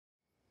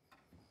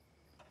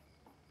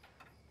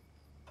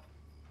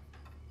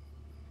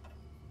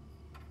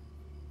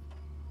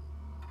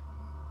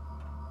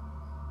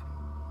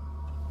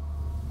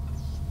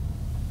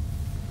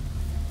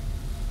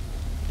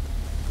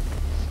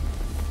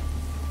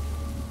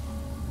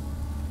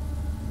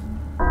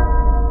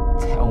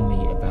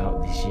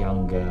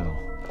young girl.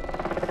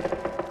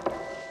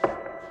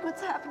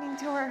 What's happening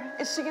to her?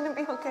 Is she gonna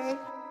be okay?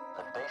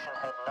 The patient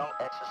had no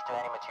access to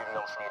any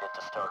materials needed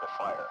to start a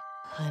fire.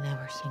 I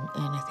never seen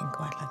anything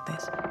quite like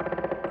this.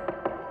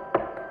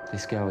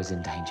 This girl is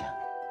in danger.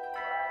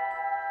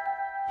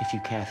 If you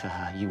care for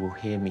her, you will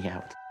hear me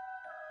out.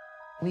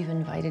 We've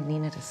invited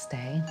Nina to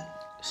stay.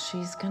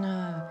 She's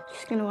gonna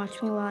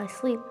watch me while I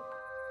sleep.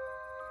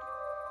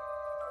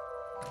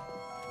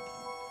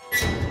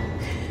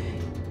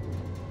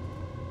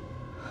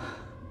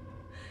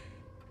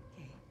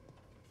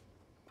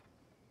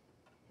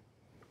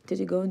 Did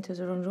you go into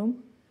the wrong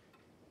room?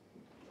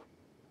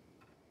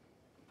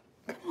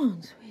 Come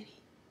on,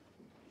 sweetie.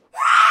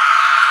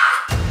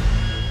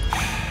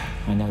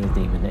 I know the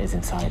demon that is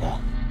inside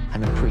her.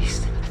 I'm a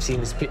priest. I've seen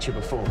this picture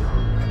before.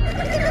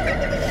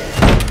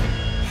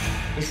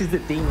 This is the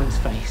demon's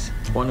face.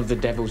 One of the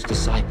devil's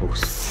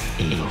disciples.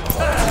 Evil.